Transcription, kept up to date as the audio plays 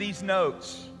these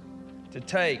notes to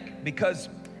take because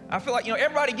I feel like,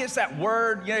 everybody gets that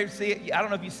word. I don't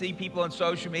know if you see people on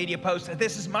social media post,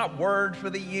 this is my word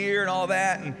for the year and all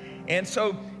that.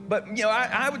 But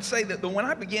I would say that when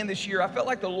I began this year, I felt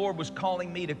like the Lord was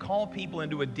calling me to call people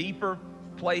into a deeper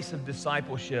place of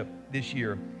discipleship this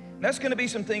year. And that's going to be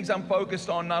some things I'm focused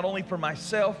on, not only for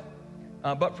myself,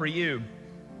 but for you.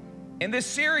 And this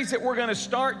series that we're going to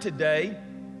start today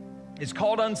is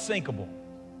called Unsinkable.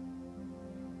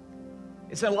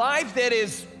 It's a life that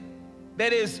is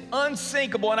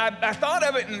unsinkable. And I thought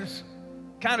of it and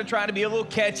kind of trying to be a little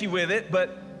catchy with it,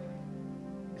 but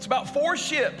it's about 4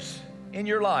 ships in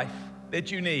your life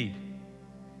that you need.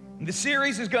 And the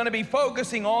series is going to be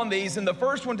focusing on these, and the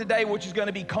first one today, which is going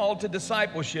to be called to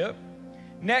discipleship.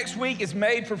 Next week is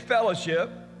made for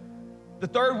fellowship. The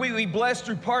third week will be blessed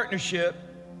through partnership.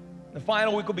 The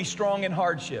final week will be strong in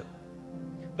hardship.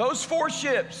 Those 4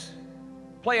 ships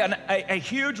play a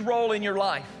huge role in your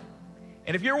life.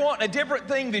 And if you're wanting a different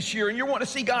thing this year and you're wanting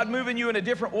to see God moving you in a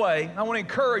different way, I want to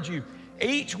encourage you.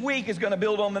 Each week is going to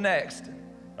build on the next.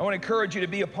 I want to encourage you to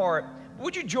be a part.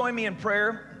 Would you join me in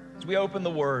prayer as we open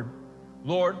the Word?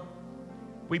 Lord,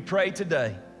 we pray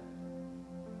today.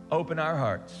 Open our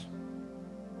hearts.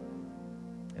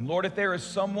 And Lord, if there is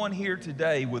someone here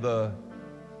today with a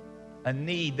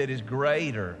need that is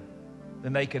greater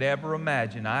than they could ever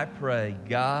imagine, I pray,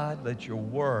 God, let your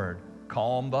word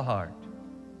calm the heart.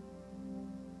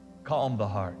 Calm the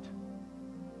heart.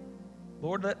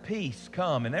 Lord, let peace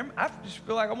come. And I just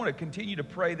feel like I want to continue to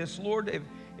pray this. Lord,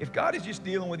 if God is just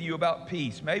dealing with you about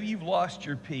peace, maybe you've lost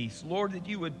your peace, Lord, that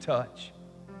you would touch.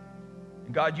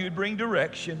 And God, you would bring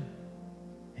direction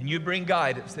and you'd bring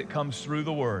guidance that comes through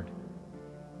the word.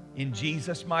 In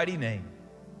Jesus' mighty name,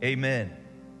 amen.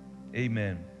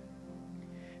 Amen.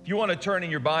 If you want to turn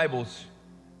in your Bibles,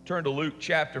 turn to Luke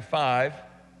chapter 5.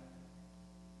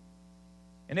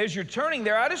 And as you're turning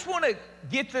there, I just want to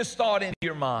get this thought into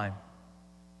your mind.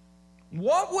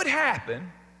 What would happen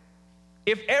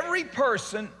if every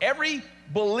person, every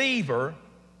believer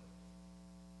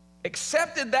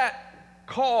accepted that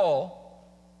call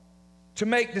to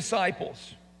make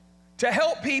disciples, to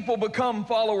help people become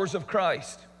followers of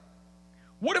Christ?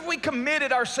 What if we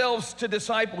committed ourselves to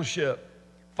discipleship?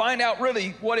 Find out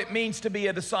really what it means to be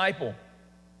a disciple.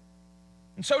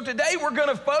 And so today we're going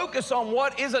to focus on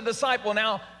what is a disciple.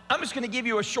 Now, I'm just going to give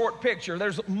you a short picture.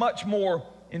 There's much more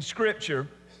in Scripture.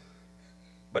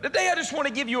 But today I just want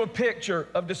to give you a picture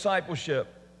of discipleship.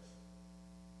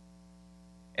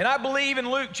 And I believe in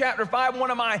Luke chapter 5,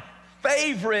 one of my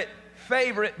favorite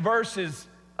verses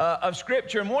of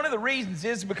Scripture. And one of the reasons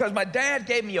is because my dad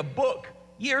gave me a book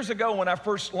years ago when I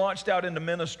first launched out into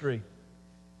ministry.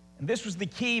 And this was the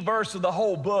key verse of the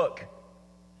whole book.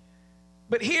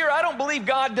 But here, I don't believe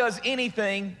God does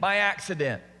anything by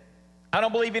accident. I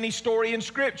don't believe any story in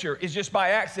Scripture is just by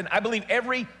accident. I believe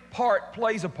every part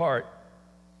plays a part.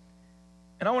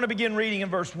 And I want to begin reading in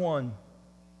verse 1.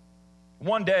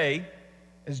 One day,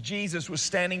 as Jesus was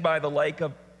standing by the lake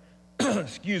of,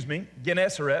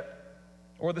 Gennesaret,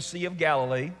 or the Sea of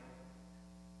Galilee,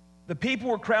 the people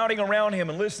were crowding around him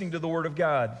and listening to the word of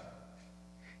God.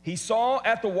 He saw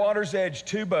at the water's edge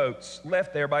 2 boats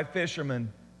left there by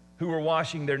fishermen who were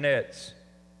washing their nets.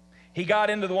 He got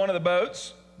into one of the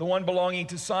boats, the one belonging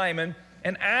to Simon,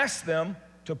 and asked them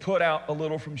to put out a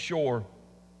little from shore.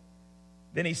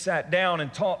 Then he sat down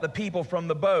and taught the people from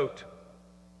the boat.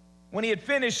 When he had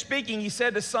finished speaking, he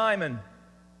said to Simon,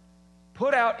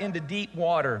 "Put out into deep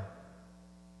water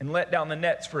and let down the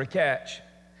nets for a catch."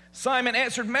 Simon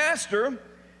answered, "Master,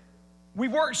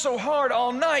 we've worked so hard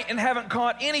all night and haven't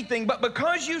caught anything, but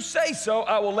because you say so,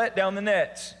 I will let down the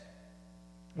nets."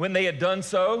 When they had done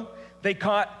so, they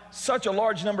caught such a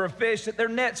large number of fish that their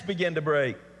nets began to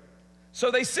break. So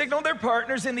they signaled their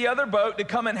partners in the other boat to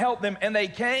come and help them, and they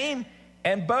came,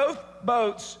 and both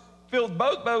boats filled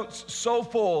both boats so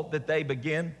full that they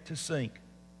began to sink.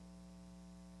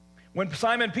 When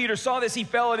Simon Peter saw this, he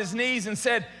fell at his knees and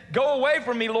said, "Go away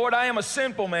from me, Lord, I am a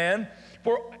sinful man."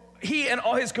 For he and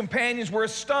all his companions were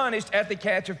astonished at the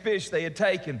catch of fish they had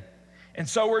taken. And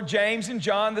so were James and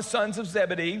John, the sons of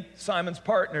Zebedee, Simon's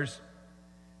partners.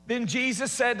 Then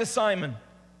Jesus said to Simon,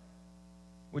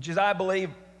 which is, I believe,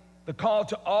 the call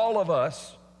to all of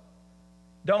us,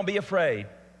 "Don't be afraid.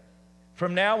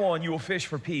 From now on, you will fish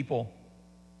for people."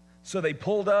 So they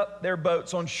pulled up their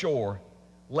boats on shore,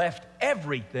 left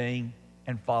everything,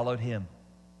 and followed him.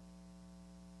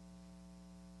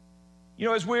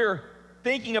 As we're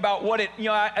thinking about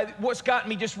what's gotten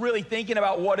me just really thinking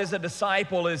about what is a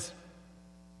disciple is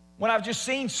when I've just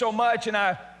seen so much, and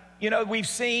we've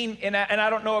seen, and I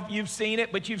don't know if you've seen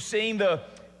it, but you've seen the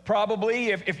Probably,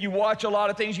 if you watch a lot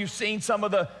of things, you've seen some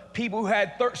of the people who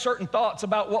had certain thoughts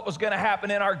about what was going to happen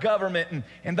in our government,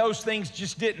 and those things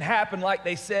just didn't happen like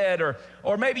they said.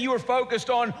 Or maybe you were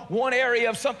focused on one area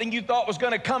of something you thought was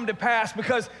going to come to pass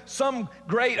because some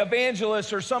great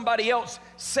evangelist or somebody else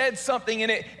said something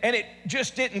and it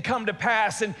just didn't come to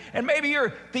pass. And maybe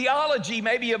your theology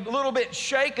may be a little bit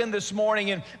shaken this morning,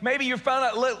 and maybe you found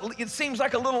out it seems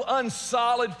like a little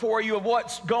unsolid for you of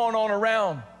what's going on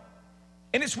around.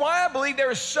 And it's why I believe there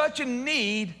is such a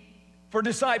need for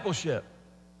discipleship.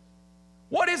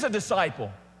 What is a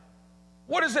disciple?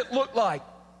 What does it look like?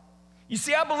 You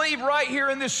see, I believe right here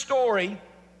in this story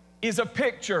is a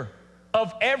picture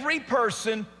of every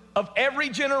person of every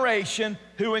generation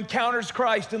who encounters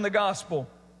Christ in the gospel.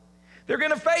 They're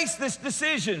going to face this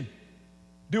decision.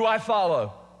 Do I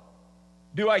follow?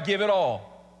 Do I give it all?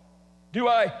 Do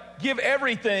I give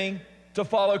everything to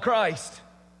follow Christ?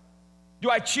 Do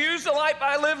I choose the life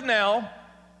I live now,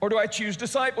 or do I choose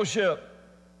discipleship?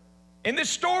 And this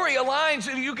story aligns,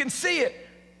 and you can see it.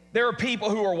 There are people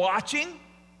who are watching.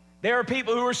 There are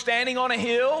people who are standing on a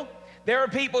hill. There are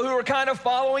people who are kind of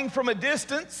following from a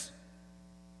distance.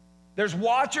 There's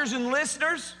watchers and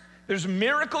listeners. There's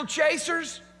miracle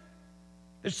chasers.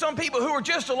 There's some people who are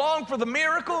just along for the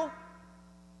miracle.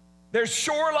 There's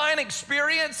shoreline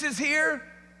experiences here.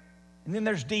 And then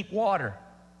there's deep water.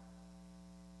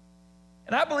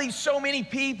 And I believe so many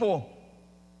people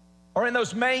are in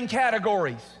those main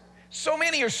categories. So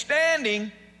many are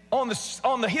standing on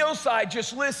the hillside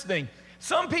just listening.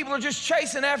 Some people are just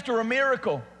chasing after a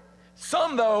miracle.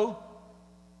 Some, though,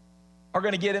 are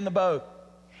going to get in the boat.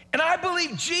 And I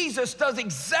believe Jesus does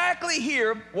exactly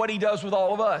here what he does with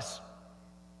all of us.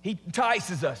 He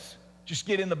entices us. Just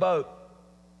get in the boat.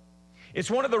 It's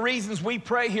one of the reasons we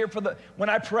pray here when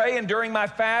I pray and during my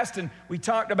fast, and we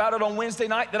talked about it on Wednesday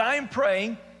night, that I am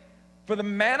praying for the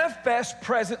manifest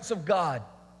presence of God.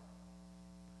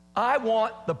 I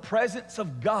want the presence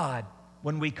of God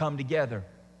when we come together.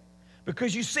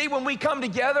 Because you see, when we come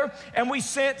together and we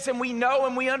sense and we know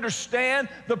and we understand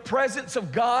the presence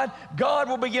of God, God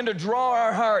will begin to draw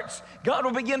our hearts. God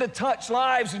will begin to touch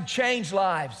lives and change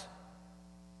lives.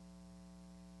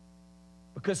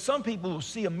 Because some people will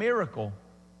see a miracle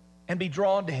and be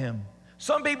drawn to him.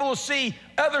 Some people will see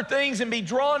other things and be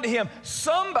drawn to him.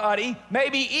 Somebody may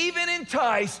be even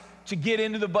enticed to get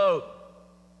into the boat.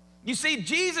 You see,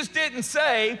 Jesus didn't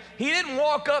say, he didn't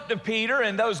walk up to Peter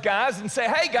and those guys and say,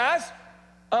 hey guys,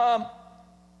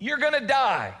 you're gonna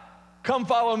die. Come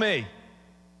follow me.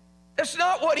 That's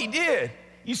not what he did.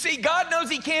 You see, God knows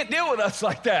he can't deal with us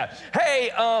like that.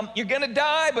 Hey, you're gonna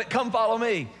die, but come follow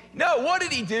me. No, what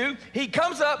did he do? He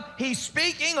comes up, he's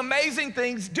speaking amazing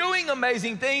things, doing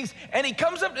amazing things, and he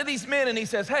comes up to these men and he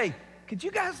says, hey, could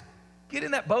you guys get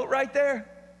in that boat right there?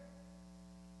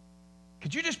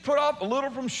 Could you just put off a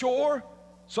little from shore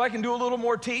so I can do a little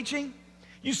more teaching?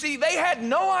 You see, they had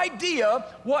no idea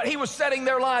what he was setting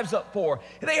their lives up for.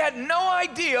 They had no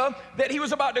idea that he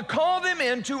was about to call them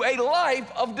into a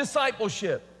life of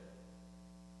discipleship,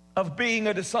 of being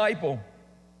a disciple.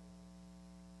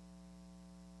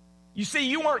 You see,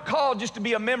 you weren't called just to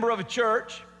be a member of a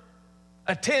church,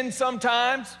 attend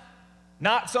sometimes,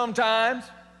 not sometimes,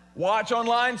 watch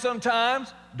online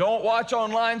sometimes, don't watch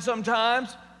online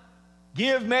sometimes,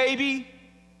 give maybe,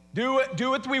 do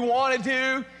what we want to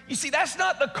do. You see, that's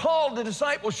not the call to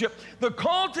discipleship. The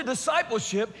call to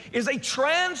discipleship is a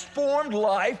transformed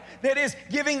life that is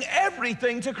giving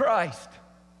everything to Christ.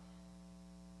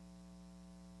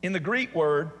 In the Greek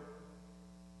word,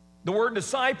 the word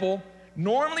disciple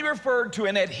normally referred to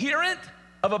an adherent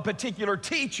of a particular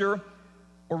teacher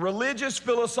or religious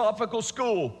philosophical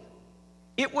school.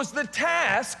 It was the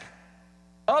task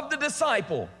of the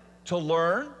disciple to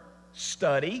learn,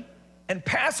 study, and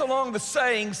pass along the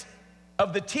sayings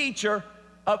of the teacher,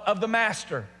 of the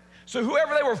master. So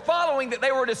whoever they were following, that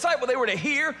they were a disciple, they were to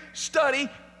hear, study,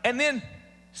 and then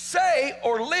say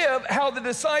or live how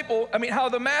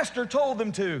the master told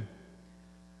them to.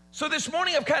 So this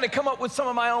morning I've kind of come up with some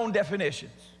of my own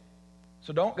definitions.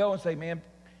 So don't go and say, man,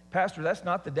 Pastor, that's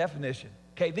not the definition.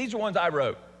 Okay, these are ones I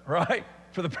wrote, right?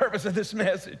 For the purpose of this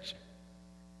message.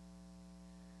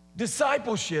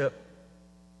 Discipleship,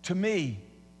 to me,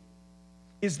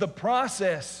 is the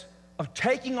process of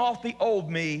taking off the old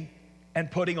me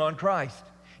and putting on Christ.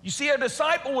 You see, a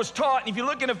disciple was taught, and if you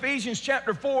look in Ephesians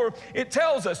chapter 4, it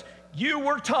tells us, you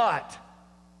were taught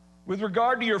with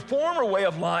regard to your former way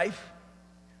of life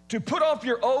to put off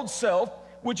your old self,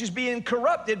 which is being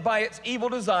corrupted by its evil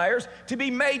desires, to be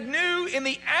made new in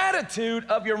the attitude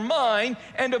of your mind,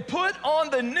 and to put on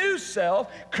the new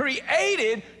self,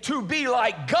 created to be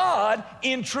like God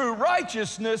in true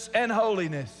righteousness and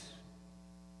holiness.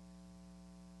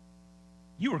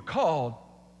 You were called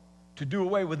to do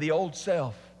away with the old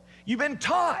self. You've been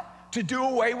taught to do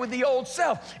away with the old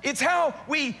self. It's how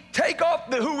we take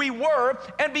off who we were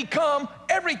and become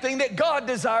everything that God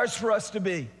desires for us to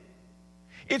be.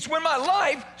 It's when my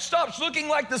life stops looking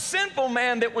like the sinful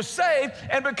man that was saved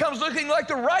and becomes looking like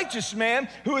the righteous man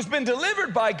who has been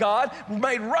delivered by God,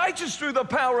 made righteous through the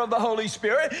power of the Holy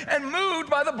Spirit, and moved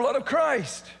by the blood of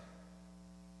Christ.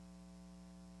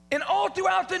 And all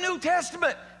throughout the New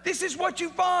Testament, this is what you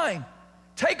find.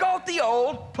 Take off the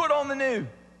old, put on the new.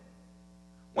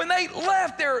 When they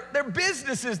left their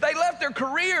businesses, they left their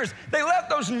careers, they left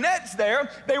those nets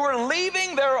there, they were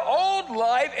leaving their old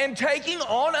life and taking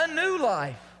on a new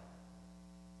life.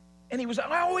 And he was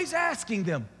always asking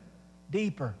them,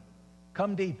 deeper,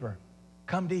 come deeper,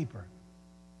 come deeper.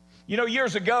 You know,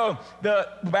 years ago,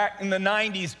 back in the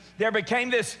 90s, there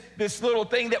became this little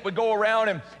thing that would go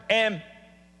around, and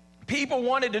people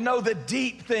wanted to know the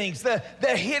deep things, the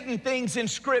hidden things in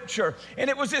Scripture. And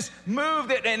it was this move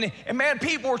that, and man,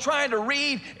 people were trying to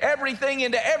read everything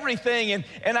into everything.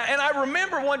 And I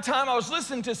remember one time I was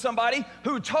listening to somebody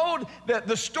who told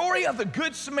the story of the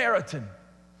Good Samaritan.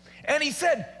 And he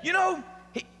said, you know,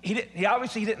 he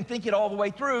obviously didn't think it all the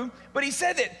way through, but he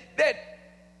said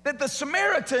that the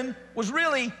Samaritan was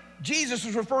really, Jesus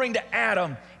was referring to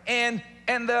Adam. And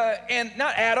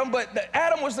not Adam, but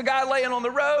Adam was the guy laying on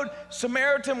the road.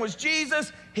 Samaritan was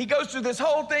Jesus. He goes through this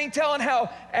whole thing telling how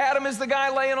Adam is the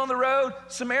guy laying on the road.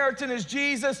 Samaritan is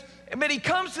Jesus. But he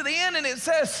comes to the end and it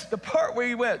says, the part where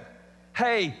he went,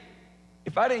 hey,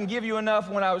 if I didn't give you enough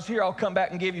when I was here, I'll come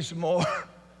back and give you some more.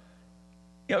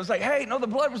 You know, it's like, hey, no, the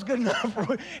blood was good enough.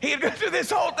 He'd go through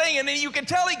this whole thing, and then you could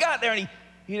tell he got there and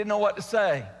he didn't know what to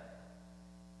say.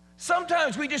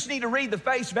 Sometimes we just need to read the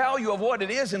face value of what it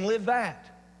is and live that.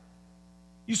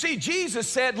 You see, Jesus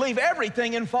said, leave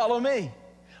everything and follow me.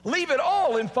 Leave it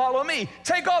all and follow me.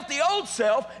 Take off the old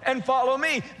self and follow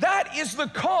me. That is the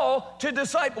call to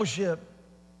discipleship.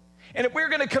 And if we're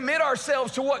going to commit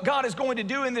ourselves to what God is going to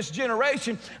do in this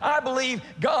generation, I believe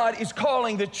God is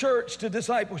calling the church to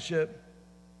discipleship.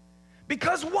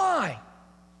 Because why?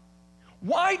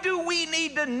 Why do we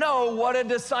need to know what a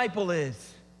disciple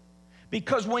is?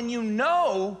 Because when you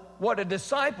know what a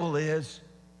disciple is,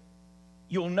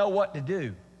 you'll know what to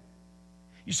do.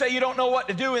 You say you don't know what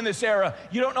to do in this era.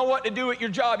 You don't know what to do at your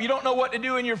job. You don't know what to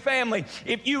do in your family.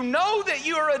 If you know that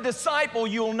you're a disciple,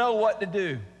 you'll know what to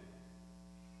do.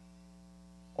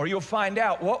 Or you'll find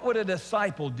out, what would a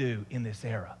disciple do in this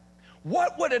era?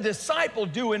 What would a disciple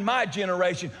do in my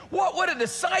generation? What would a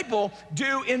disciple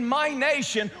do in my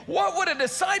nation? What would a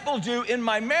disciple do in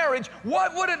my marriage?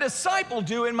 What would a disciple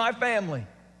do in my family?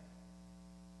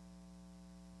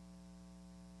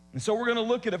 And so we're going to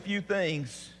look at a few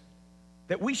things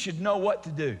that we should know what to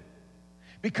do.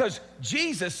 Because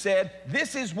Jesus said,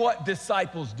 this is what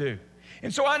disciples do.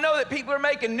 And so I know that people are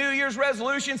making New Year's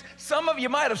resolutions. Some of you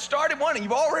might have started one and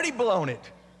you've already blown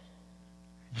it.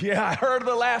 Yeah, I heard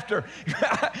the laughter.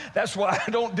 That's why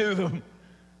I don't do them.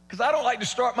 Because I don't like to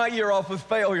start my year off with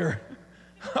failure.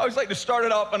 I always like to start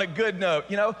it off on a good note,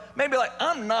 you know? Maybe like,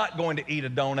 I'm not going to eat a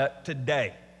donut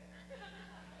today.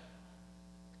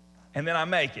 And then I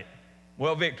make it.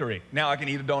 Well, victory. Now I can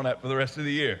eat a donut for the rest of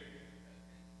the year.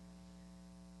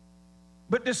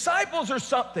 But disciples are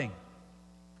something.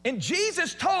 And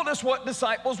Jesus told us what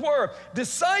disciples were.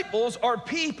 Disciples are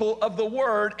people of the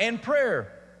word and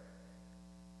prayer.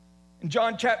 In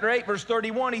John chapter 8, verse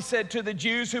 31, he said to the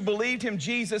Jews who believed him,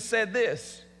 Jesus said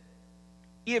this,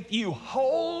 if you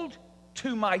hold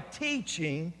to my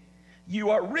teaching, you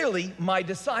are really my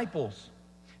disciples.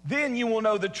 Then you will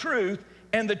know the truth,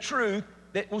 and the truth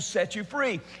that will set you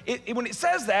free. When it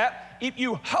says that, if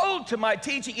you hold to my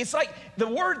teaching, it's like the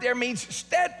word there means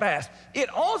steadfast. It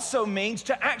also means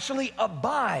to actually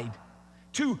abide,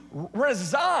 to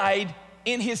reside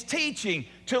in his teaching,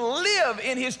 to live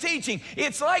in his teaching.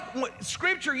 It's like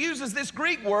Scripture uses this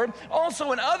Greek word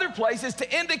also in other places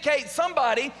to indicate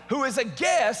somebody who is a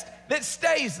guest that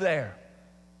stays there.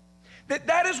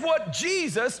 That is what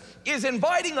Jesus is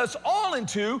inviting us all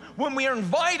into when we are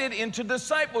invited into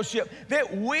discipleship,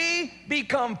 that we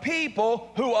become people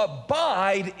who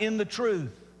abide in the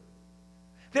truth.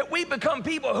 That we become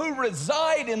people who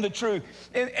reside in the truth.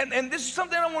 And this is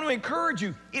something I want to encourage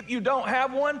you. If you don't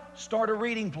have one, start a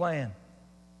reading plan.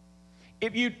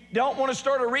 If you don't want to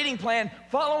start a reading plan,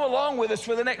 follow along with us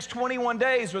for the next 21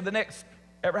 days or the next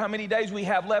ever how many days we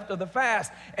have left of the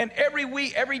fast. And every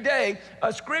week, every day,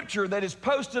 a scripture that is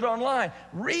posted online.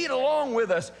 Read along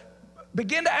with us.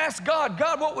 Begin to ask God,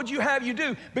 God, what would you have you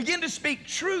do? Begin to speak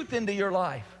truth into your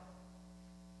life.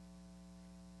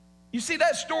 You see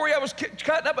that story I was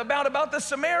cutting up about the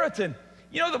Samaritan.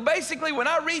 You know, basically when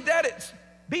I read that, it's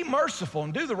be merciful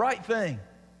and do the right thing.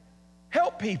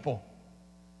 Help people.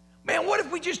 Man, what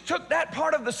if we just took that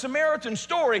part of the Samaritan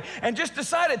story and just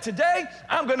decided today,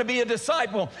 I'm going to be a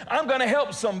disciple. I'm going to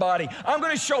help somebody. I'm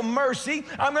going to show mercy.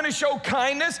 I'm going to show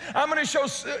kindness. I'm going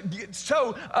to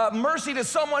show mercy to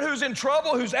someone who's in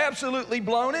trouble, who's absolutely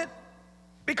blown it,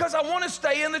 because I want to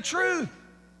stay in the truth.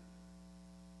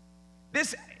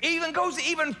 This even goes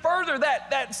even further.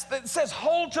 That says,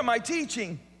 hold to my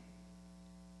teaching.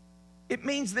 It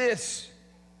means this: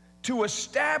 to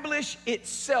establish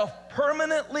itself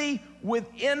permanently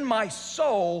within my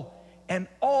soul and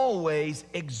always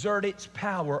exert its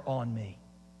power on me.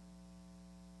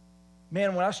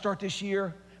 Man, when I start this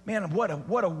year, man,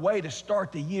 what a way to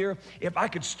start the year. If I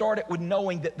could start it with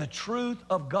knowing that the truth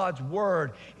of God's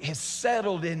word is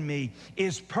settled in me,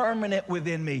 is permanent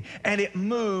within me, and it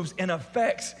moves and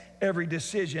affects every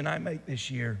decision I make this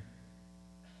year.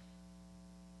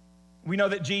 We know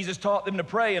that Jesus taught them to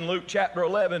pray in Luke chapter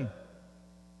 11.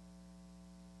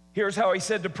 Here's how he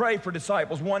said to pray for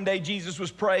disciples. One day Jesus was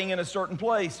praying in a certain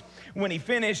place. When he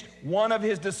finished, one of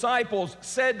his disciples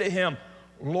said to him,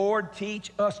 Lord,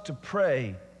 teach us to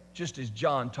pray, just as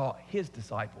John taught his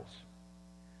disciples.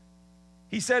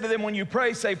 He said to them, when you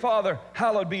pray, say, Father,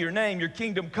 hallowed be your name, your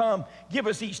kingdom come. Give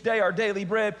us each day our daily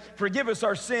bread. Forgive us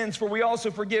our sins, for we also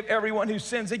forgive everyone who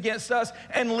sins against us,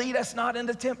 and lead us not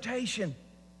into temptation.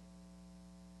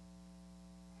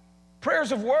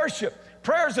 Prayers of worship,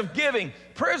 prayers of giving,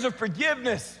 prayers of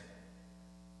forgiveness,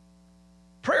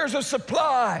 prayers of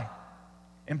supply,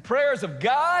 and prayers of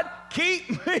God, keep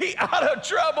me out of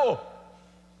trouble.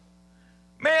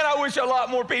 Man, I wish a lot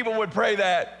more people would pray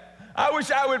that. I wish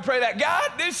I would pray that.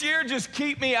 God, this year, just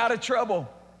keep me out of trouble.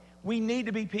 We need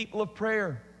to be people of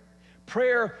prayer.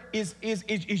 Prayer is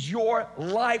your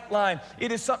lifeline.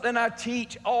 It is something I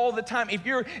teach all the time.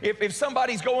 If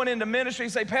somebody's going into ministry,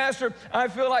 say, Pastor, I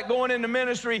feel like going into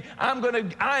ministry, I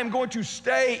am going to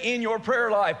stay in your prayer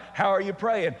life. How are you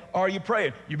praying? Are you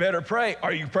praying? You better pray.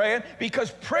 Are you praying?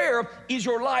 Because prayer is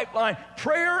your lifeline.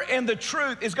 Prayer and the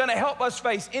truth is going to help us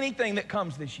face anything that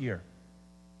comes this year.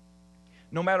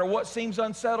 No matter what seems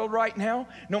unsettled right now,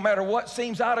 no matter what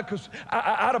seems out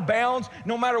of bounds,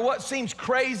 no matter what seems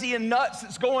crazy and nuts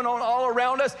that's going on all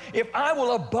around us, if I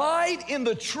will abide in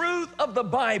the truth of the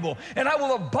Bible and I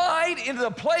will abide in the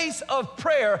place of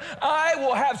prayer, I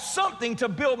will have something to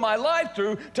build my life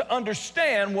through to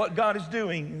understand what God is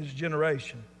doing in this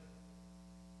generation.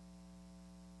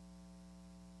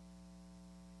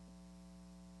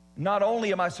 Not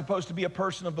only am I supposed to be a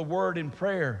person of the Word in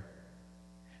prayer,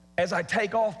 as I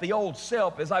take off the old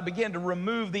self, as I begin to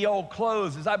remove the old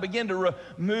clothes, as I begin to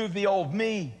remove the old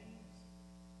me,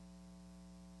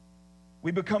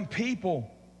 we become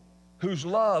people whose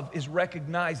love is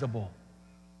recognizable.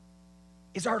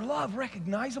 Is our love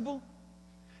recognizable?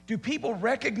 Do people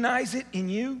recognize it in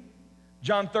you?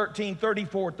 John 13,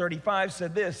 34, 35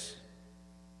 said this,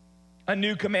 a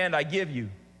new command I give you,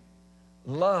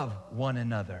 love one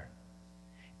another.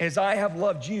 As I have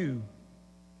loved you,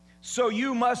 so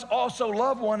you must also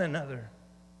love one another.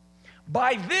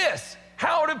 By this,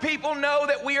 how do people know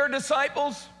that we are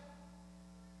disciples?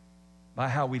 By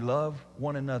how we love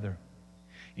one another.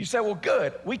 You say, well,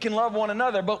 good, we can love one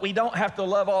another, but we don't have to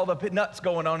love all the nuts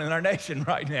going on in our nation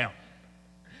right now.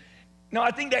 No,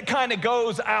 I think that kind of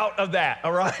goes out of that,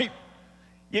 all right?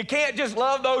 You can't just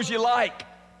love those you like.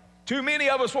 Too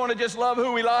many of us want to just love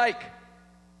who we like.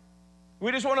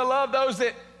 We just want to love those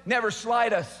that never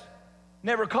slight us,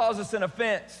 never cause us an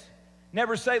offense,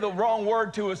 never say the wrong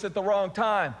word to us at the wrong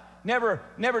time, never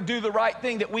do the right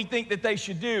thing that we think that they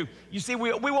should do. You see,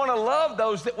 we want to love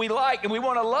those that we like, and we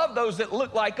want to love those that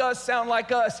look like us, sound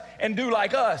like us, and do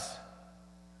like us.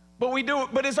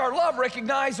 But is our love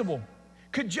recognizable?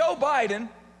 Could Joe Biden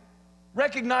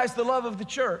recognize the love of the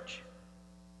church?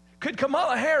 Could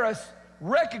Kamala Harris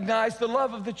recognize the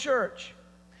love of the church?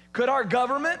 Could our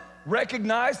government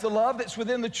recognize the love that's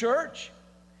within the church?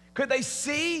 Could they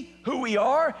see who we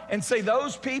are and say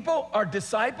those people are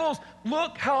disciples?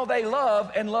 Look how they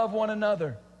love and love one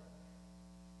another.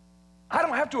 I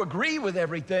don't have to agree with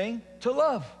everything to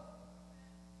love.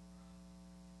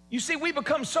 You see, we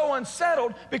become so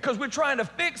unsettled because we're trying to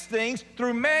fix things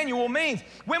through manual means.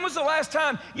 When was the last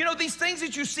time, these things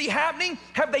that you see happening,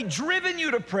 have they driven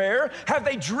you to prayer? Have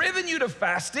they driven you to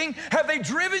fasting? Have they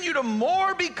driven you to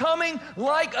more becoming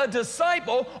like a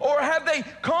disciple? Or have they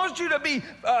caused you to be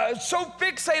so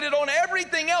fixated on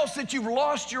everything else that you've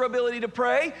lost your ability to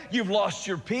pray? You've lost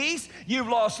your peace. You've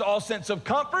lost all sense of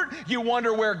comfort. You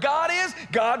wonder where God is.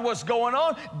 God, what's going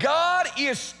on? God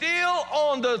is still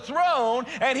on the throne,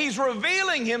 and He's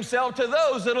revealing Himself to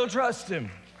those that'll trust Him.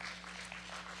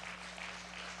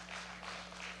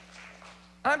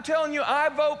 I'm telling you, I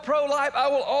vote pro-life. I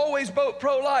will always vote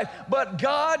pro-life. But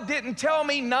God didn't tell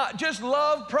me not just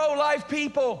love pro-life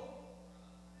people.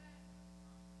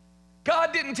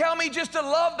 God didn't tell me just to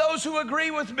love those who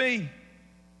agree with me.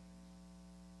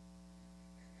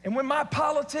 And when my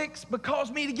politics cause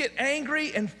me to get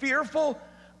angry and fearful,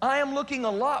 I am looking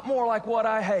a lot more like what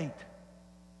I hate.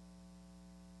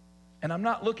 And I'm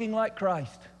not looking like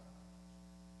Christ.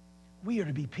 We are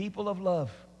to be people of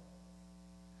love.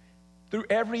 Through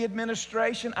every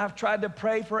administration, I've tried to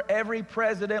pray for every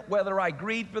president, whether I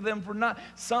agreed for them or not.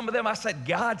 Some of them, I said,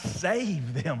 God,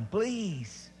 save them,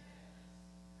 please.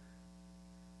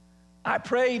 I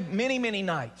prayed many, many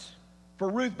nights for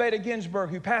Ruth Bader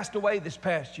Ginsburg, who passed away this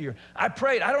past year. I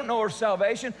prayed, I don't know her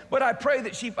salvation, but I pray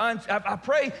that I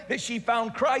pray that she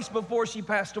found Christ before she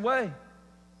passed away.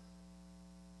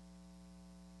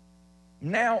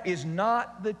 Now is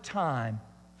not the time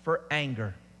for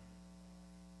anger.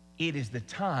 It is the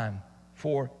time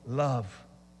for love.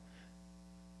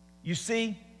 You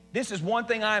see, this is one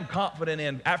thing I am confident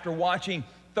in after watching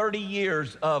 30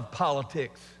 years of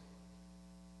politics,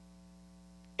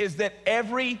 is that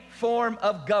every form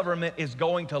of government is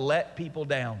going to let people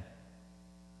down.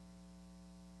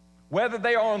 Whether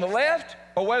they are on the left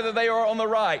or whether they are on the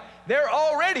right, they're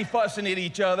already fussing at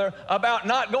each other about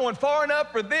not going far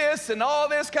enough for this and all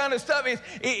this kind of stuff.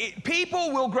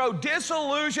 People will grow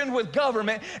disillusioned with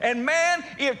government, and man,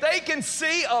 if they can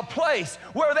see a place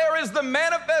where there is the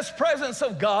manifest presence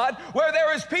of God, where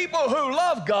there is people who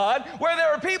love God, where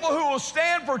there are people who will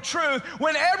stand for truth,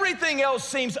 when everything else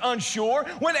seems unsure,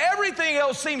 when everything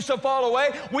else seems to fall away,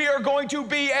 we are going to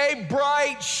be a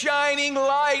bright, shining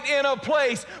light in a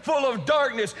place full of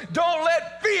darkness. Don't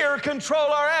let fear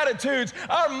control our attitudes.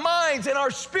 Our minds and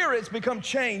our spirits become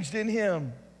changed in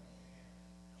Him.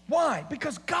 Why?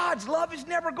 Because God's love is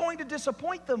never going to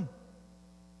disappoint them.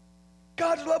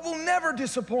 God's love will never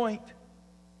disappoint.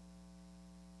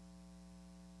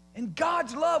 And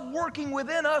God's love working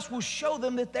within us will show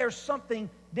them that there's something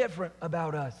different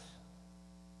about us.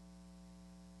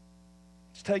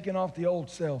 It's taking off the old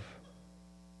self.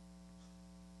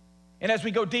 And as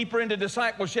we go deeper into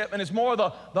discipleship, and as more of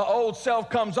the old self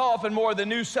comes off and more of the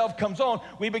new self comes on,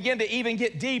 we begin to even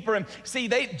get deeper. And see,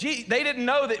 they didn't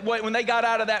know that when they got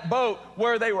out of that boat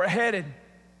where they were headed.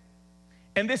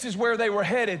 And this is where they were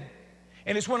headed.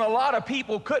 And it's when a lot of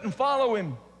people couldn't follow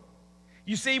Him.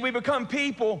 You see, we become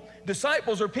people,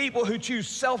 disciples are people who choose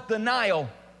self-denial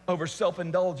over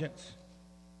self-indulgence.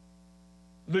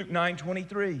 Luke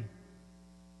 9:23.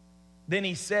 Then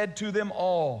He said to them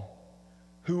all,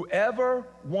 whoever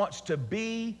wants to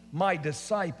be my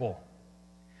disciple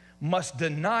must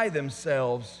deny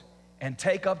themselves and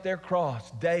take up their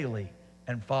cross daily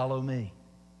and follow me.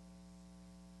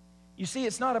 You see,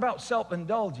 it's not about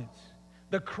self-indulgence.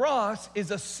 The cross is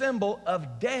a symbol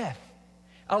of death.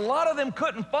 A lot of them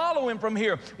couldn't follow Him from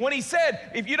here. When He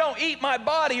said, if you don't eat my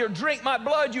body or drink my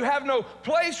blood, you have no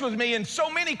place with me. And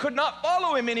so many could not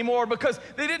follow Him anymore because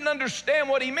they didn't understand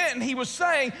what He meant. And He was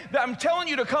saying that I'm telling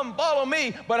you to come follow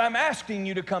me, but I'm asking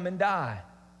you to come and die.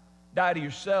 Die to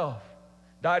yourself.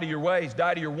 Die to your ways.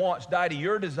 Die to your wants. Die to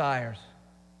your desires.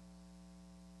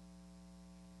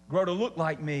 Grow to look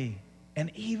like me.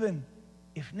 And even,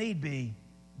 if need be,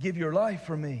 give your life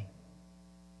for me.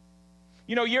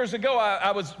 You know, years ago,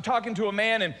 I was talking to a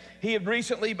man, and he had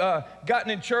recently gotten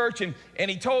in church, and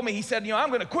he told me, he said, I'm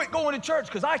going to quit going to church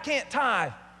because I can't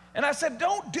tithe. And I said,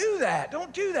 don't do that.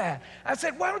 Don't do that. I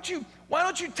said, why don't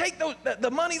you take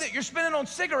the money that you're spending on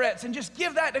cigarettes and just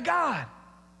give that to God?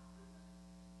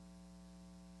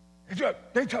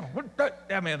 They tell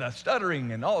me, the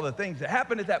stuttering and all the things that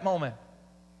happened at that moment.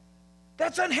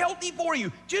 That's unhealthy for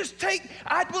you.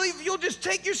 I believe if you'll just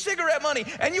take your cigarette money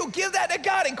and you'll give that to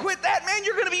God and quit that, man,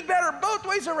 you're going to be better both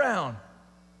ways around.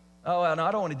 Oh, well, no,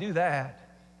 I don't want to do that.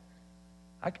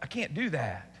 I can't do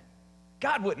that.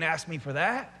 God wouldn't ask me for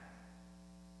that.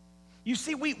 You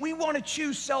see, we want to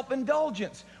choose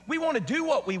self-indulgence. We want to do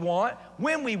what we want,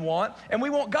 when we want, and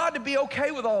we want God to be okay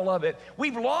with all of it.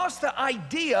 We've lost the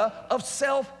idea of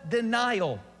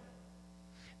self-denial.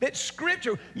 That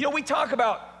Scripture, we talk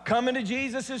about coming to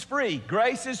Jesus is free,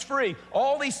 grace is free,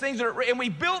 all these things are, and we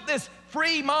built this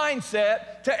free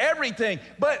mindset to everything.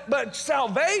 But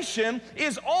salvation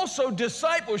is also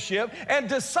discipleship, and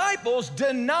disciples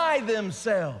deny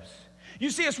themselves. You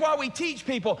see, it's why we teach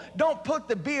people, don't put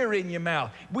the beer in your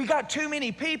mouth. We got too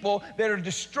many people that are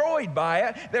destroyed by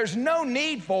it. There's no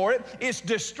need for it. It's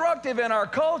destructive in our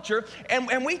culture.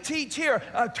 And we teach here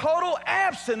a total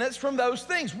abstinence from those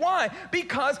things. Why?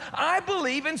 Because I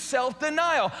believe in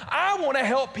self-denial. I want to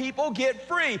help people get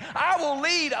free. I will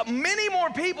lead many more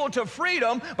people to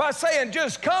freedom by saying,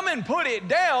 just come and put it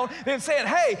down, than saying,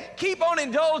 hey, keep on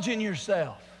indulging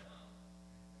yourself.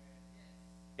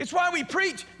 It's why we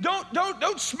preach,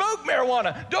 don't smoke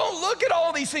marijuana. Don't look at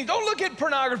all these things. Don't look at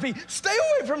pornography. Stay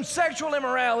away from sexual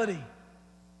immorality.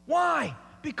 Why?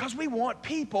 Because we want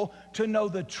people to know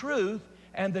the truth,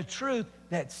 and the truth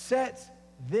that sets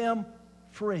them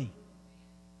free.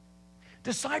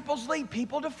 Disciples lead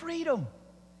people to freedom.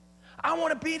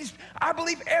 I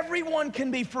believe everyone can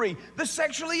be free. The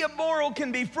sexually immoral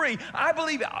can be free. I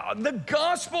believe the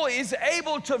gospel is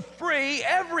able to free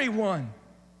everyone.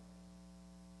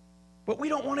 But we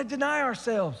don't want to deny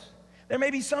ourselves. There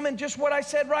may be some in just what I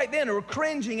said right then who are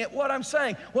cringing at what I'm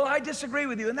saying. Well, I disagree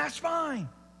with you, and that's fine.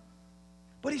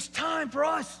 But it's time for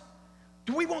us.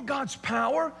 Do we want God's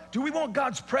power? Do we want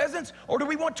God's presence? Or do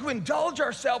we want to indulge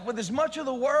ourselves with as much of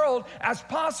the world as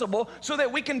possible so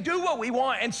that we can do what we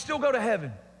want and still go to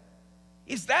heaven?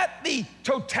 Is that the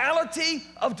totality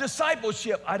of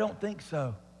discipleship? I don't think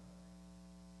so.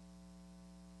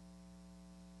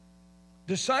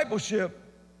 Discipleship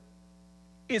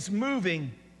is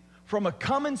moving from a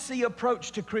come and see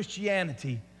approach to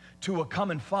Christianity to a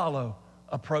come and follow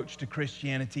approach to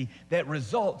Christianity that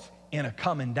results in a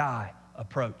come and die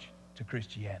approach to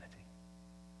Christianity.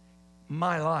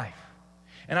 My life.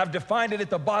 And I've defined it at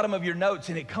the bottom of your notes,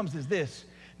 and it comes as this: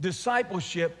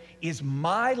 discipleship is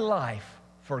my life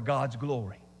for God's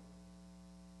glory.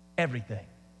 Everything.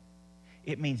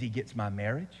 It means He gets my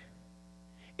marriage.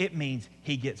 It means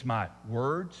He gets my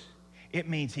words. It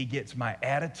means He gets my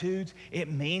attitudes. It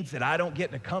means that I don't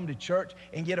get to come to church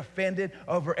and get offended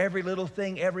over every little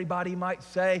thing everybody might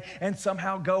say and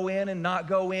somehow go in and not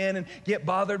go in and get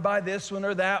bothered by this one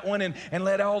or that one and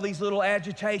let all these little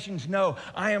agitations. No,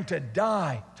 I am to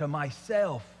die to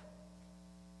myself.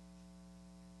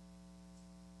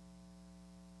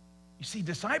 You see,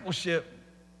 discipleship,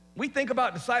 we think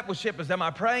about discipleship as, am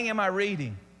I praying, am I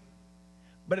reading?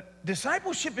 But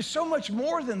discipleship is so much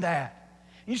more than that.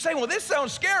 You say, well, this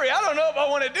sounds scary. I don't know if I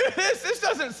want to do this. This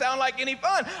doesn't sound like any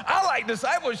fun. I like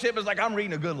discipleship. It's like I'm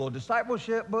reading a good little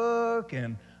discipleship book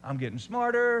and I'm getting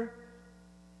smarter.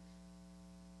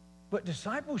 But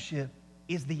discipleship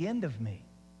is the end of me.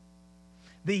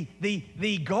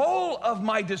 The goal of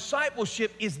my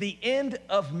discipleship is the end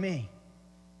of me.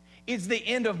 It's the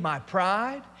end of my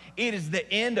pride. It is the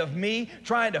end of me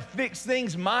trying to fix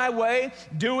things my way,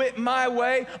 do it my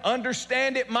way,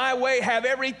 understand it my way, have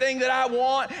everything that I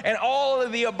want and all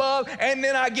of the above, and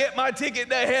then I get my ticket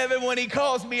to heaven when He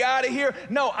calls me out of here.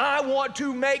 No, I want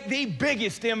to make the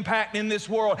biggest impact in this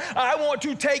world. I want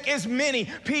to take as many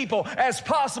people as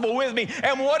possible with me,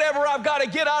 and whatever I've got to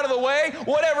get out of the way,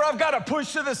 whatever I've got to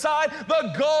push to the side,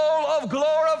 the goal of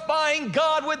glorifying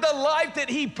God with the life that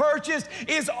He purchased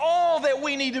is all that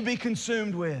we need to be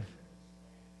consumed with.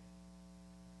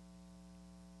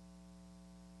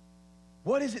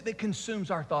 What is it that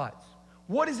consumes our thoughts?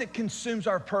 What is it consumes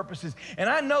our purposes? And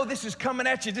I know this is coming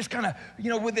at you just kind of,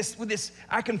 with this,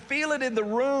 I can feel it in the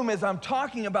room as I'm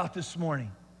talking about this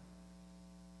morning.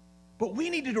 But we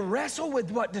need to wrestle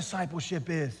with what discipleship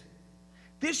is.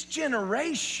 This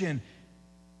generation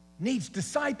needs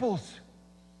disciples.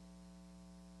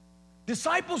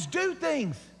 Disciples do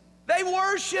things. They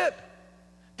worship.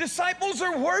 Disciples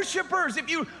are worshipers. If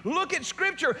you look at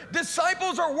Scripture,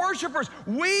 disciples are worshipers.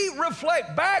 We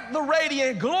reflect back the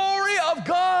radiant glory of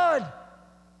God.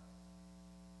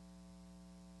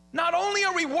 Not only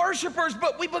are we worshipers,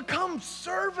 but we become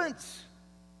servants.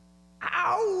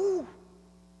 Ow!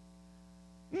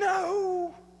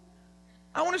 No.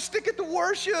 I want to stick at the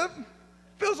worship.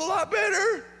 Feels a lot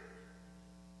better.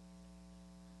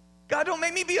 God, don't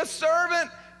make me be a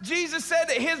servant. Jesus said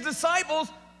that His disciples,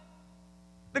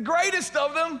 the greatest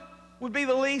of them would be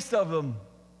the least of them.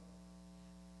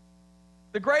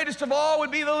 The greatest of all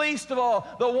would be the least of all.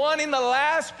 The one in the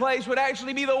last place would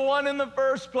actually be the one in the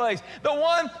first place. The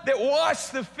one that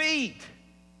washed the feet.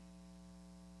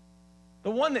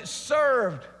 The one that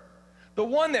served. The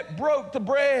one that broke the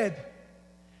bread.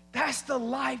 That's the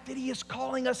life that He is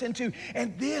calling us into.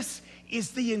 And this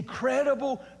is the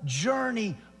incredible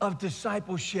journey of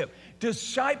discipleship.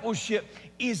 Discipleship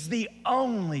is the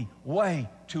only way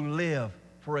to live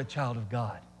for a child of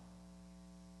God.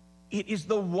 It is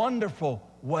the wonderful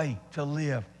way to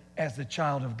live as a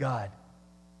child of God.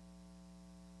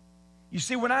 You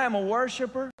see, when I am a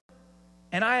worshiper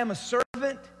and I am a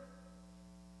servant,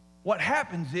 what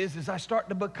happens is I start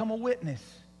to become a witness.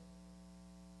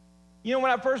 You know,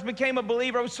 when I first became a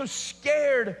believer, I was so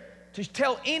scared to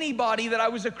tell anybody that I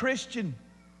was a Christian.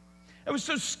 I was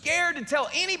so scared to tell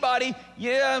anybody,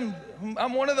 yeah,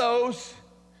 I'm one of those.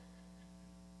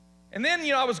 And then,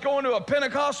 I was going to a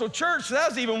Pentecostal church, so that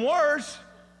was even worse.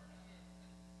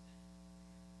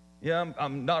 Yeah,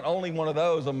 I'm not only one of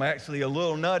those, I'm actually a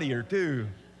little nuttier too.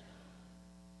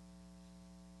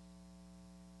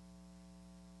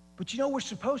 But we're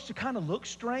supposed to kind of look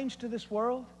strange to this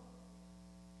world.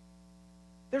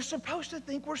 They're supposed to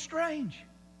think we're strange.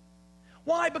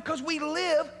 Why? Because we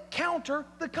live counter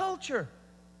the culture.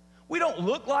 We don't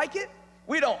look like it.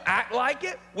 We don't act like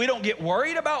it. We don't get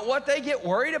worried about what they get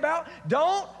worried about.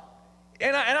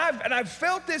 I've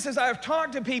felt this as I've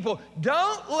talked to people.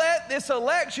 Don't let this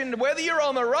election, whether you're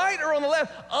on the right or on the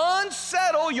left,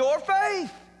 unsettle your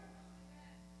faith.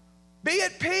 Be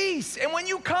at peace. And when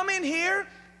you come in here,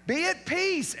 be at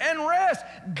peace and rest.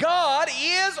 God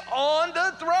is on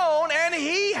the throne and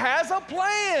He has a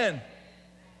plan.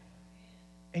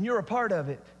 And you're a part of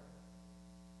it.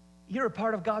 You're a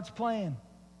part of God's plan.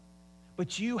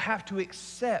 But you have to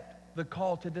accept the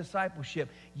call to discipleship.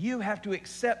 You have to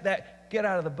accept that, get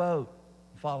out of the boat,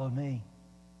 follow me.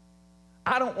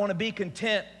 I don't want to be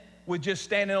content with just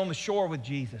standing on the shore with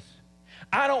Jesus.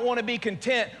 I don't want to be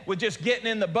content with just getting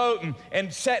in the boat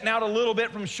and setting out a little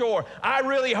bit from shore. I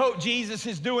really hope Jesus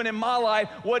is doing in my life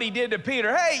what He did to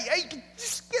Peter. Hey,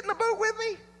 just get in the boat with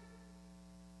me.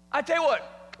 I tell you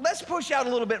what, let's push out a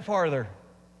little bit farther.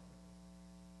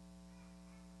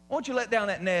 Why don't you let down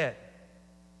that net?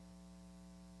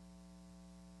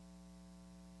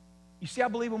 You see, I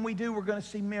believe when we do, we're going to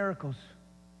see miracles.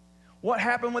 What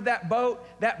happened with that boat?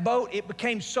 That boat, it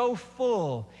became so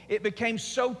full, it became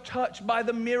so touched by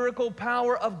the miracle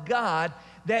power of God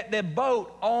that the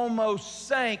boat almost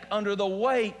sank under the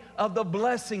weight of the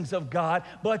blessings of God,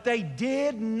 but they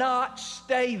did not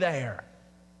stay there.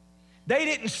 They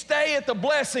didn't stay at the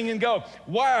blessing and go,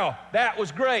 wow, that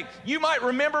was great. You might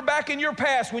remember back in your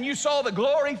past when you saw the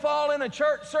glory fall in a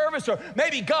church service, or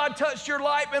maybe God touched your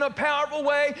life in a powerful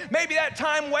way. Maybe that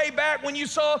time way back when you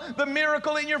saw the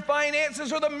miracle in your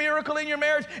finances or the miracle in your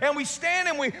marriage. And we stand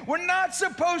and we're not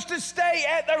supposed to stay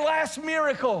at their last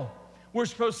miracle. We're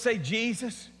supposed to say,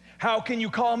 Jesus, how can you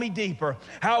call me deeper?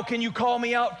 How can you call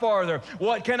me out farther?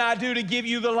 What can I do to give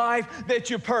you the life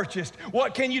that you purchased?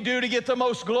 What can you do to get the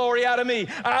most glory out of me?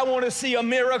 I want to see a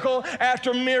miracle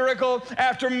after miracle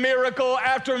after miracle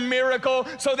after miracle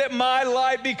so that my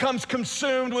life becomes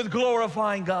consumed with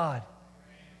glorifying God.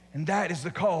 And that is the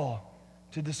call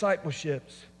to discipleship.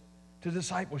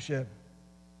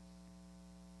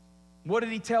 What did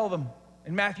He tell them?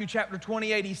 In Matthew chapter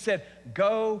 28, He said,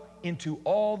 go into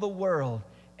all the world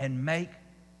and make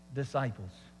disciples,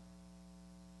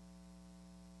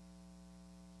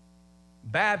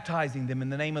 baptizing them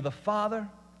in the name of the Father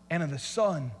and of the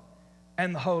Son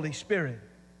and the Holy Spirit.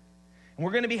 And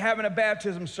we're going to be having a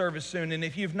baptism service soon, and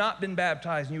if you've not been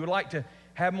baptized and you would like to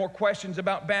have more questions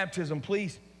about baptism,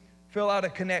 please fill out a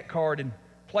Connect card and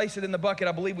place it in the bucket.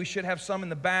 I believe we should have some in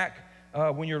the back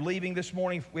when you're leaving this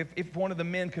morning, if one of the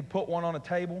men could put one on a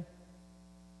table.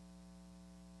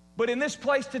 But in this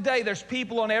place today, there's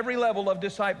people on every level of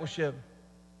discipleship.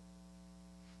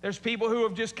 There's people who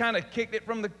have just kind of kicked it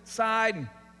from the side and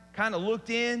kind of looked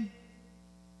in.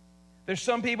 There's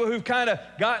some people who've kind of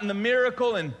gotten the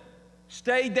miracle and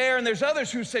stayed there. And there's others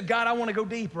who said, God, I want to go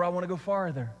deeper. I want to go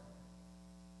farther.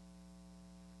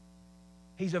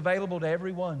 He's available to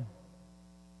everyone.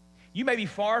 You may be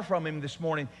far from Him this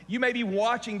morning. You may be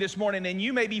watching this morning and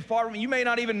you may be far from Him. You may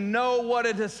not even know what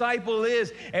a disciple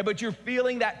is, but you're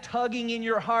feeling that tugging in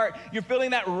your heart. You're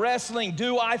feeling that wrestling.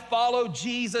 Do I follow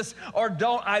Jesus or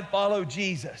don't I follow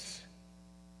Jesus?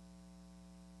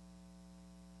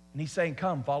 And He's saying,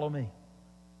 come, follow me.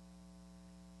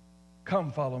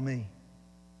 Come, follow me.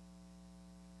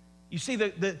 You see,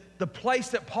 the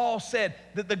place that Paul said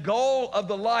that the goal of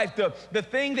the life, the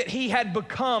thing that he had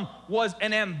become was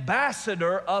an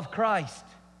ambassador of Christ.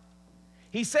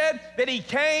 He said that he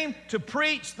came to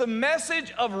preach the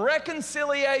message of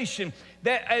reconciliation,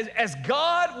 that as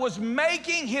God was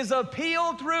making His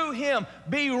appeal through him,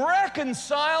 be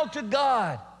reconciled to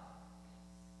God.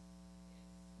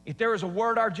 If there is a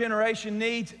word our generation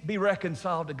needs, be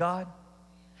reconciled to God.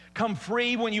 Come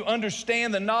free when you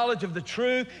understand the knowledge of the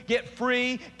truth. Get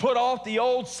free, put off the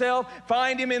old self,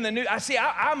 find Him in the new.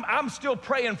 I'm still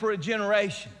praying for a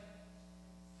generation.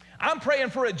 I'm praying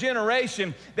for a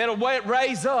generation that'll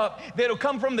raise up, that'll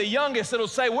come from the youngest, that'll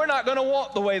say, we're not going to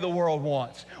want the way the world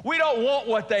wants. We don't want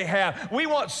what they have. We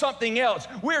want something else.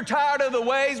 We're tired of the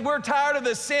ways. We're tired of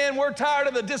the sin. We're tired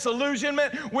of the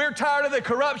disillusionment. We're tired of the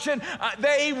corruption.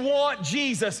 They want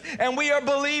Jesus. And we are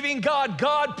believing God.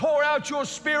 God, pour out your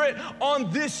Spirit on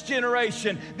this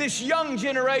generation, this young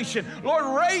generation. Lord,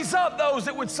 raise up those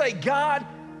that would say, God,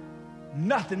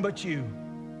 nothing but you.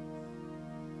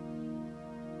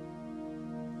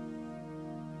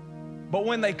 But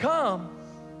when they come,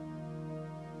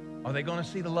 are they going to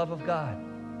see the love of God?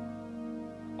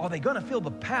 Are they going to feel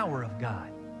the power of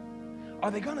God? Are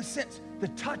they going to sense the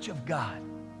touch of God?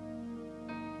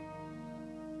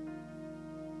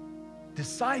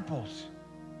 Disciples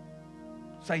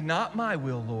say, not my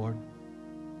will, Lord,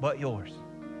 but yours.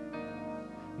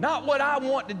 Not what I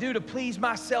want to do to please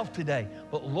myself today,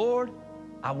 but Lord,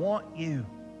 I want you.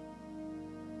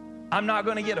 I'm not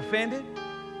going to get offended.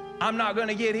 I'm not going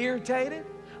to get irritated.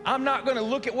 I'm not going to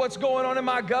look at what's going on in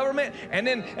my government and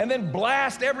then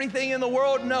blast everything in the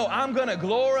world. No, I'm going to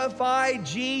glorify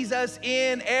Jesus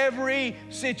in every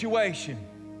situation.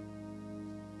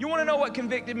 You want to know what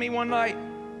convicted me one night?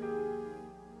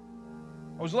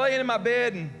 I was laying in my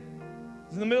bed and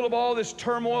in the middle of all this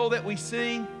turmoil that we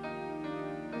see.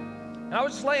 And I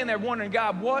was just laying there wondering,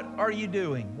 God, what are you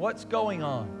doing? What's going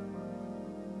on?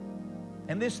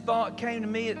 And this thought came to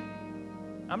me.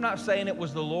 I'm not saying it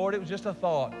was the Lord, it was just a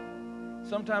thought.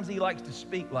 Sometimes He likes to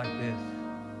speak like this.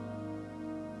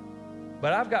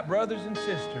 But I've got brothers and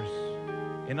sisters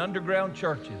in underground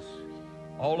churches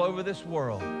all over this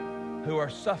world who are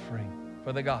suffering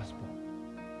for the gospel.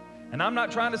 And I'm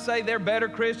not trying to say they're better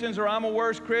Christians or I'm a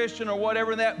worse Christian or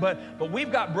whatever that, but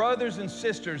we've got brothers and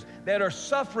sisters that are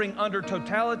suffering under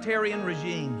totalitarian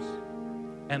regimes,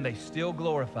 and they still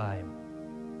glorify Him.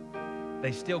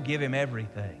 They still give Him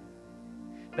everything.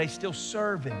 They still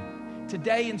serve Him.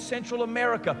 Today in Central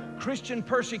America, Christian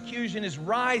persecution is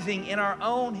rising in our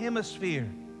own hemisphere.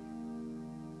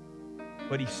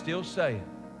 But He's still saying,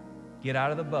 get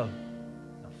out of the boat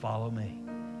and follow me.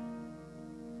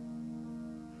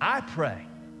 I pray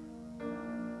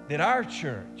that our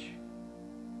church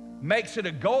makes it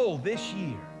a goal this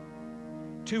year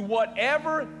to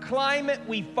whatever climate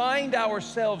we find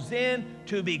ourselves in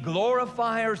to be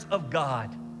glorifiers of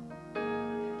God.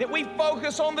 That we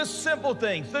focus on the simple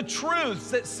things, the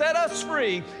truths that set us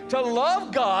free to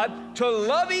love God, to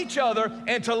love each other,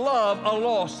 and to love a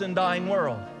lost and dying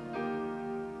world.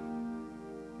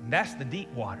 And that's the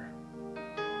deep water.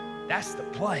 That's the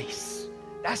place.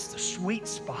 That's the sweet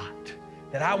spot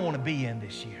that I want to be in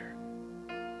this year.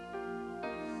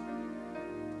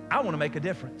 I want to make a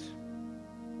difference.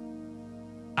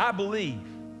 I believe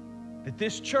that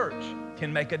this church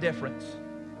can make a difference.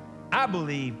 I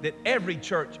believe that every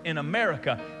church in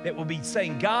America that will be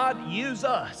saying, God, use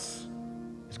us,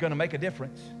 is going to make a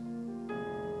difference.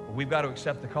 But we've got to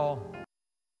accept the call.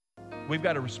 We've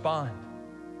got to respond.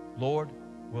 Lord,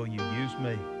 will you use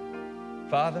me?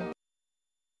 Father,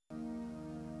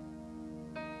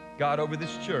 God, over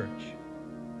this church,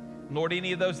 Lord,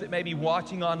 any of those that may be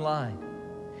watching online,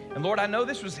 and Lord, I know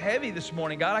this was heavy this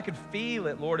morning. God, I could feel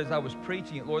it, Lord, as I was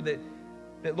preaching it, Lord, that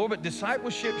Lord, but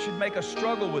discipleship should make us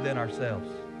struggle within ourselves.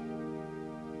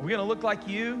 Are we going to look like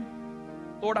you?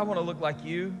 Lord, I want to look like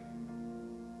you.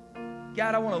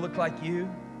 God, I want to look like you.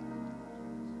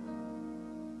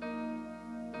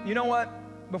 You know what?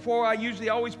 Before I usually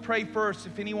always pray first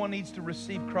if anyone needs to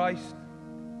receive Christ.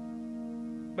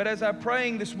 But as I'm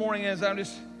praying this morning, as I'm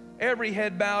just every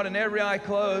head bowed and every eye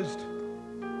closed,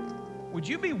 would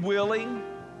you be willing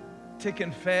to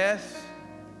confess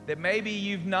that maybe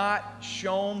you've not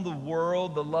shown the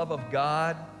world the love of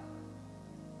God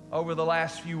over the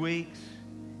last few weeks?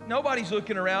 Nobody's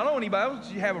looking around. I don't know anybody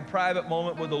else. You have a private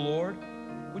moment with the Lord.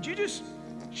 Would you just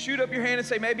shoot up your hand and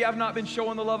say, maybe I've not been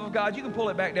showing the love of God? You can pull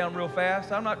it back down real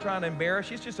fast. I'm not trying to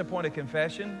embarrass you. It's just a point of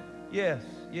confession. Yes,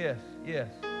 yes, yes,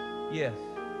 yes,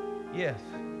 yes.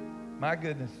 My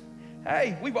goodness.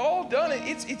 Hey, we've all done it.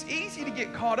 It's easy to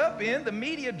get caught up in. The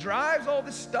media drives all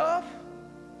this stuff.